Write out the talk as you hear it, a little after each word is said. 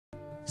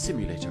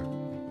Simulator.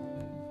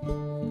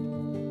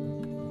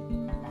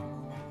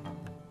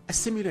 A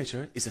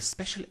simulator is a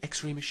special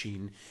X-ray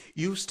machine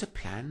used to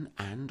plan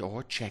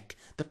and/or check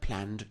the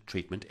planned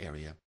treatment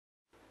area.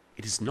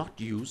 It is not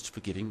used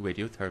for giving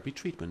radiotherapy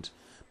treatment,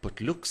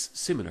 but looks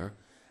similar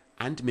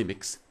and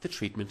mimics the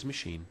treatment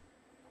machine.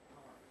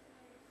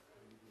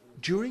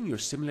 During your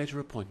simulator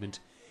appointment,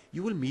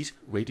 you will meet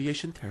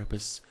radiation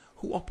therapists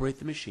who operate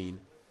the machine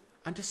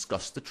and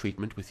discuss the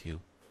treatment with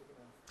you.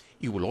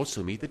 You will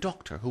also meet the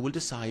doctor who will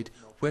decide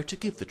where to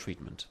give the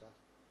treatment.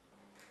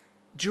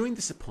 During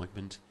this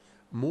appointment,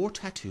 more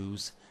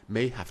tattoos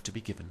may have to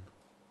be given.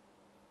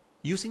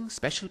 Using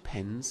special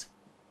pens,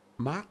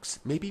 marks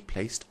may be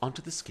placed onto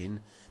the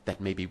skin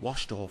that may be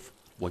washed off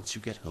once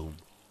you get home.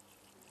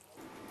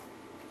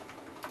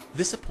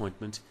 This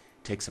appointment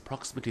takes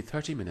approximately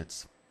 30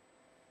 minutes.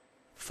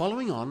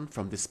 Following on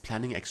from this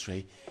planning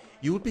X-ray,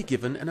 you will be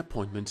given an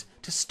appointment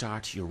to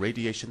start your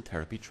radiation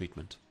therapy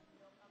treatment.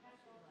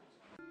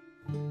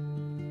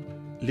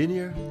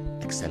 Linear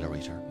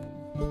Accelerator.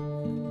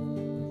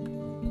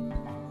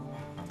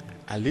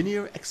 A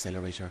linear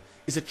accelerator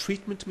is a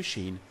treatment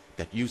machine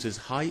that uses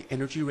high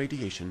energy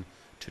radiation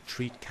to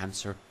treat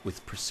cancer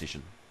with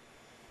precision.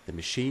 The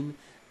machine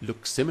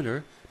looks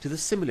similar to the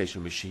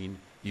simulation machine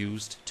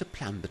used to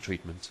plan the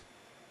treatment.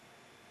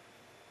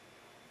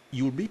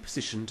 You will be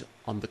positioned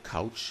on the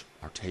couch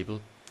or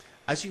table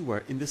as you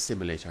were in the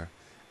simulator,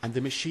 and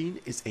the machine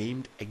is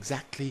aimed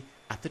exactly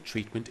at the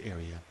treatment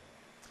area.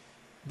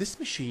 This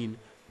machine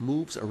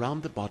moves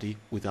around the body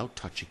without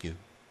touching you.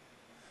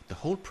 The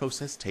whole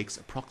process takes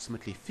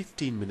approximately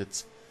 15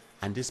 minutes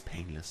and is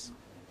painless.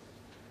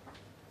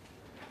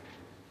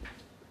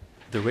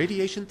 The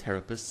radiation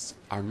therapists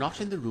are not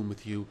in the room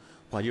with you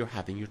while you're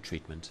having your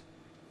treatment.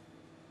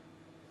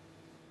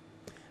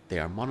 They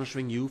are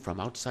monitoring you from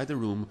outside the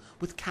room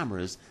with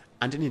cameras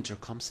and an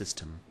intercom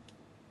system.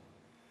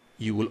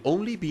 You will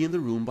only be in the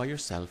room by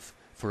yourself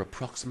for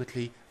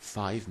approximately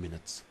 5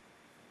 minutes.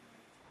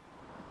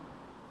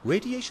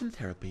 Radiation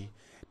therapy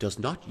does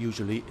not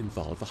usually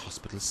involve a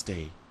hospital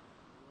stay,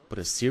 but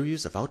a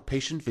series of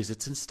outpatient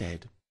visits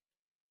instead.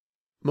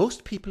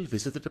 Most people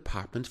visit the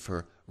department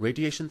for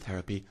radiation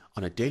therapy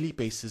on a daily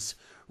basis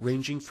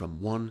ranging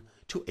from 1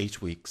 to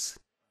 8 weeks.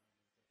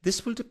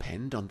 This will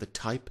depend on the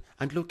type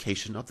and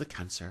location of the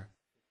cancer.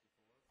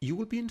 You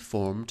will be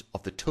informed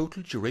of the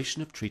total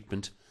duration of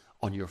treatment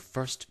on your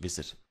first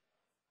visit.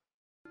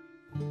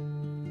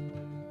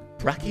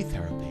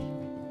 Brachytherapy.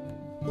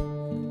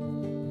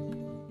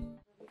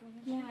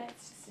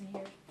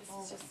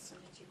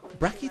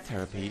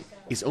 Brachytherapy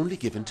is only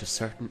given to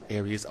certain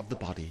areas of the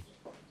body.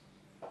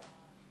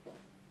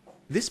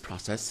 This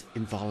process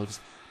involves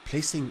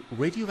placing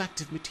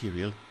radioactive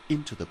material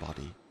into the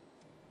body.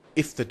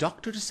 If the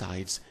doctor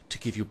decides to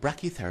give you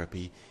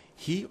brachytherapy,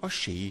 he or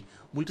she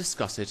will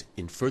discuss it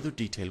in further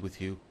detail with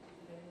you.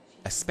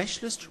 A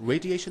specialist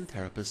radiation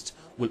therapist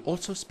will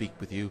also speak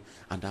with you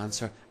and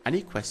answer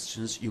any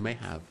questions you may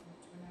have.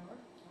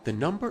 The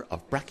number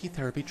of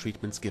brachytherapy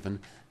treatments given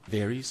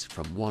varies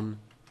from 1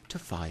 to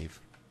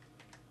 5.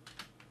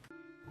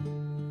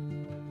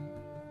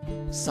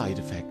 Side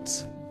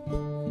effects.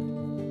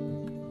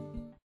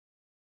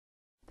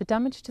 The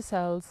damage to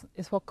cells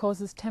is what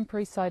causes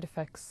temporary side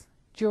effects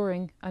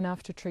during and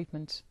after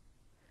treatment.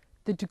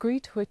 The degree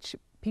to which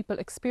people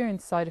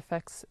experience side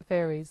effects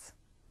varies.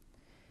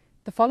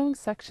 The following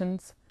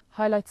sections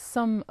highlight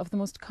some of the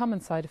most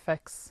common side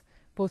effects,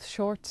 both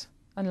short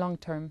and long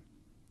term.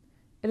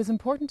 It is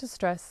important to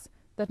stress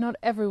that not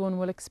everyone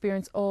will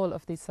experience all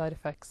of these side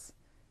effects.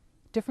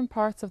 Different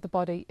parts of the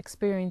body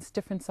experience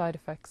different side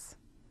effects.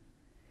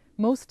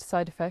 Most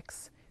side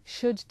effects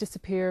should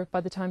disappear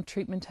by the time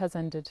treatment has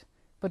ended,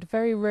 but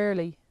very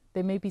rarely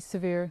they may be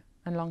severe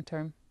and long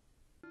term.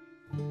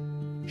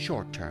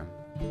 Short term.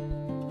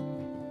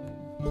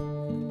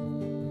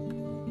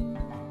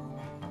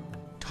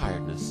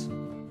 Tiredness.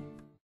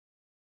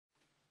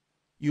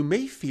 You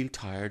may feel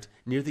tired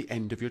near the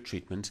end of your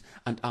treatment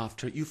and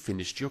after you've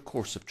finished your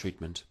course of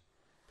treatment.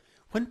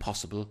 When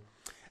possible,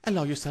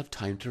 allow yourself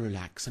time to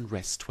relax and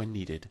rest when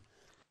needed.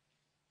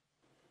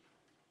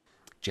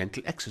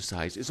 Gentle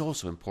exercise is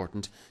also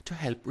important to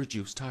help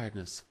reduce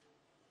tiredness.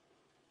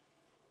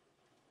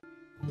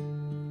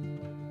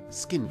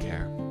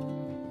 Skincare.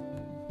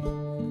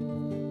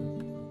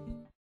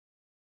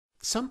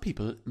 Some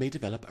people may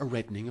develop a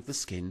reddening of the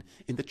skin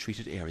in the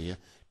treated area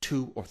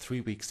 2 or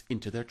 3 weeks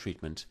into their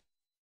treatment.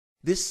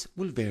 This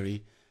will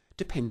vary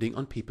depending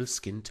on people's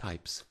skin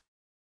types.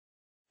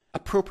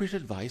 Appropriate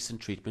advice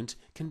and treatment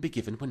can be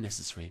given when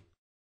necessary.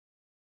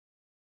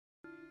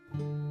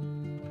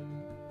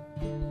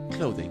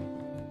 Clothing.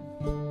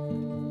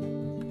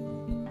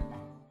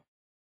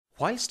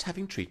 Whilst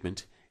having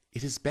treatment,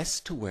 it is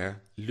best to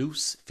wear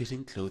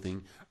loose-fitting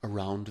clothing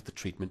around the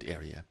treatment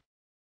area.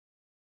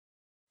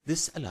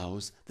 This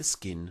allows the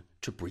skin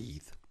to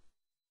breathe.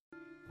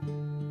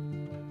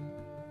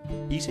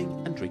 Eating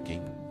and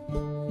drinking.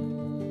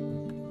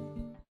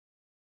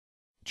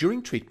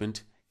 During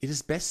treatment, it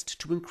is best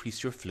to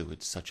increase your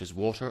fluids such as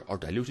water or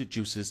diluted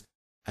juices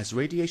as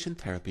radiation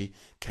therapy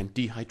can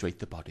dehydrate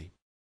the body.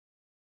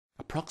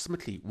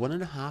 Approximately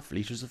 1.5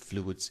 litres of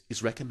fluids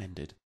is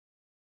recommended.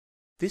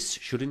 This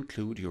should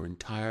include your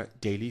entire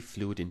daily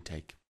fluid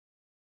intake.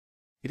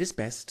 It is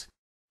best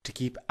to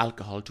keep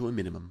alcohol to a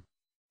minimum.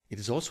 It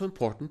is also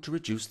important to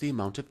reduce the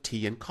amount of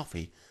tea and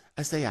coffee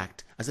as they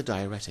act as a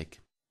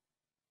diuretic.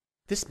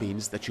 This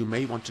means that you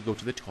may want to go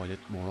to the toilet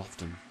more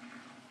often.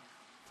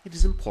 It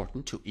is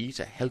important to eat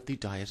a healthy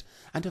diet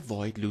and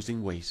avoid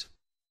losing weight.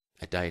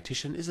 A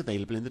dietitian is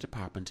available in the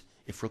department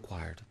if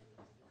required.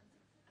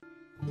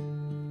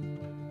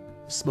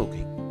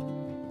 Smoking.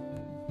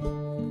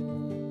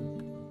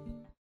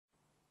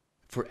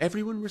 For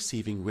everyone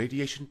receiving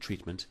radiation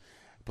treatment,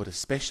 but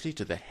especially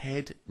to the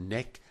head,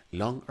 neck,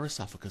 lung or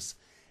esophagus,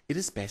 it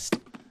is best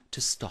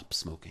to stop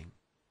smoking.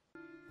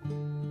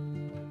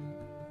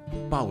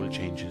 Bowel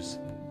changes.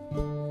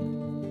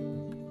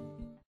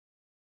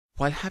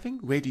 While having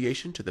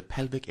radiation to the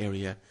pelvic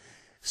area,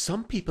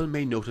 some people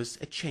may notice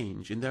a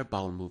change in their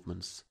bowel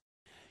movements.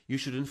 You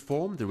should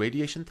inform the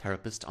radiation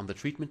therapist on the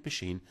treatment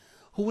machine,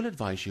 who will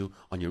advise you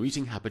on your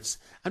eating habits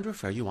and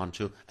refer you on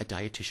to a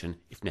dietitian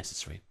if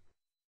necessary.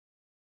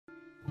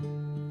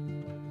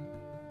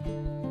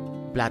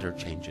 Bladder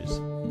changes.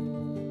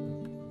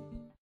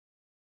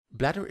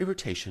 Bladder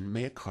irritation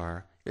may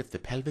occur if the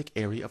pelvic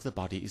area of the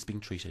body is being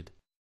treated.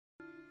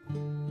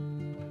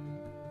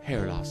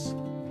 Hair loss.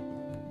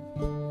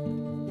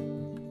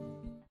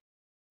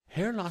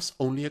 Hair loss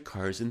only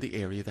occurs in the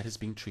area that is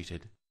being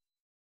treated.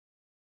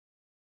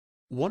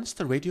 Once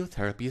the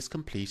radiotherapy is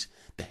complete,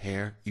 the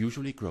hair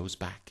usually grows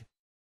back.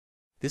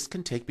 This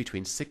can take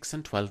between 6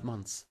 and 12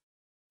 months.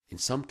 In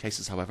some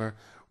cases, however,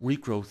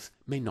 regrowth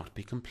may not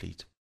be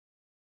complete.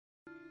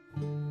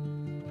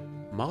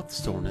 Mouth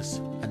soreness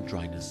and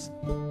dryness.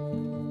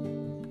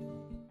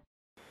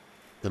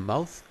 The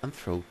mouth and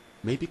throat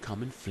may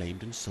become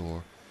inflamed and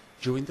sore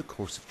during the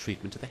course of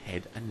treatment of the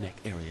head and neck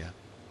area.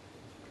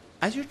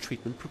 As your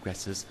treatment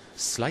progresses,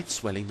 slight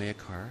swelling may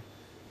occur.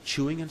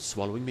 Chewing and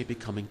swallowing may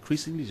become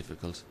increasingly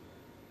difficult,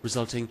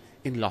 resulting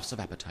in loss of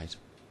appetite.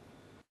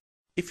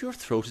 If your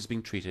throat is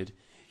being treated,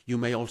 you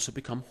may also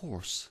become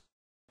hoarse.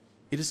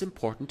 It is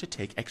important to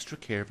take extra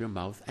care of your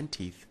mouth and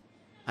teeth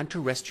and to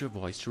rest your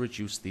voice to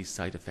reduce these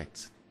side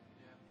effects.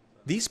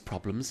 These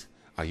problems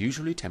are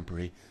usually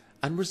temporary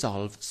and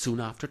resolve soon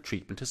after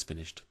treatment has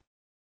finished.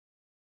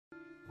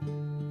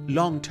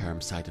 Long-term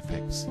side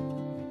effects.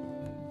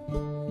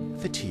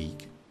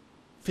 Fatigue.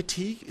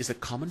 Fatigue is a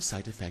common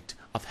side effect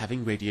of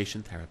having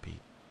radiation therapy.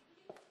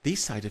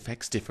 These side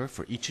effects differ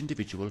for each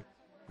individual,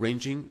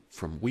 ranging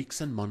from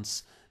weeks and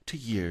months to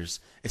years,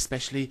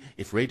 especially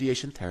if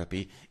radiation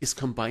therapy is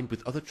combined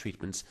with other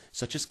treatments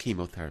such as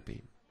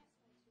chemotherapy.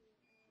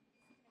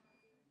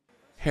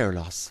 Hair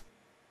loss.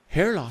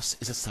 Hair loss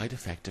is a side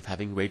effect of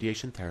having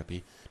radiation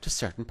therapy to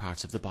certain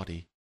parts of the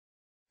body.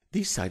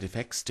 These side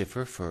effects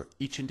differ for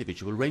each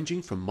individual,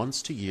 ranging from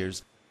months to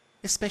years,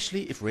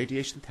 especially if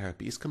radiation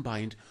therapy is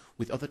combined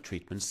with other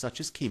treatments such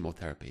as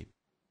chemotherapy.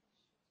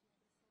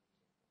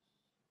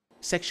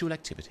 Sexual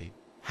activity.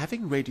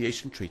 Having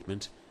radiation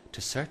treatment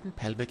to certain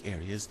pelvic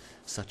areas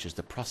such as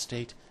the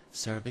prostate,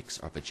 cervix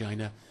or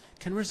vagina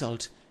can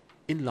result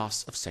in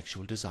loss of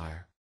sexual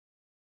desire.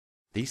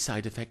 These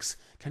side effects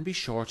can be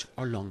short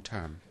or long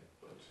term.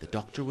 The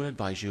doctor will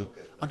advise you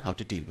on how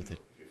to deal with it.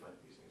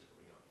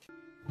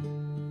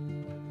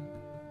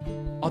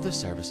 Other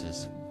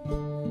services.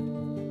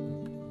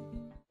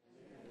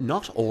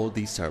 Not all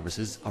these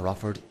services are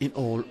offered in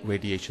all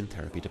radiation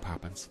therapy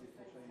departments.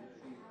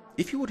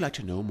 If you would like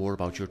to know more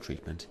about your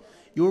treatment,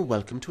 you are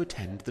welcome to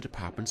attend the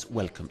department's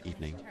Welcome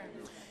Evening.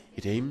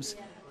 It aims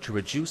to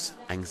reduce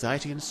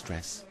anxiety and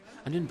stress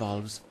and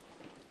involves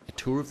a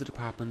tour of the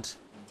department,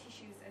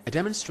 a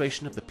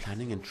demonstration of the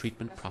planning and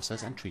treatment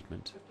process and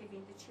treatment,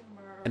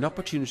 an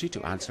opportunity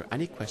to answer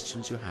any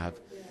questions you have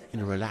in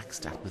a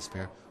relaxed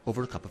atmosphere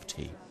over a cup of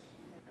tea.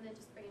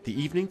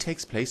 The evening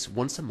takes place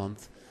once a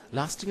month,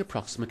 lasting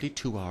approximately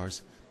 2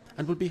 hours,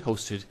 and will be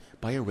hosted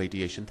by a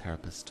radiation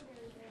therapist.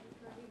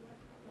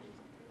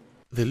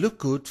 The Look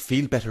Good,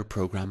 Feel Better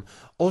programme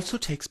also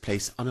takes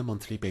place on a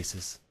monthly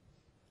basis.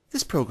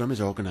 This programme is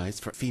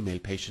organised for female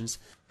patients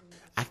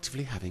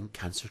actively having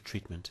cancer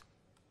treatment.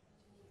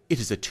 It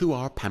is a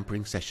 2-hour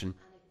pampering session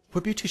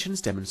where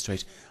beauticians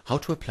demonstrate how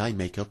to apply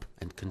makeup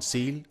and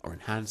conceal or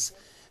enhance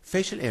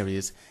facial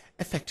areas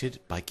affected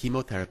by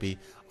chemotherapy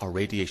or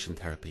radiation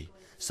therapy,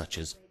 such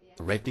as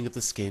reddening of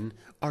the skin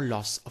or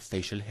loss of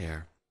facial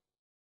hair.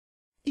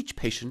 Each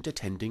patient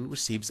attending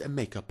receives a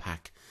makeup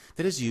pack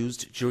that is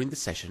used during the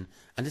session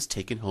and is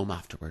taken home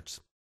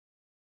afterwards.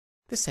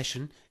 The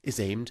session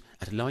is aimed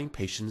at allowing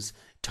patients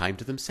time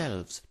to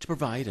themselves to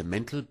provide a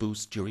mental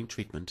boost during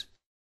treatment.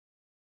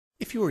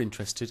 If you are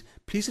interested,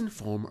 please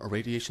inform a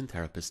radiation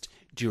therapist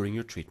during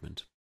your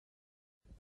treatment.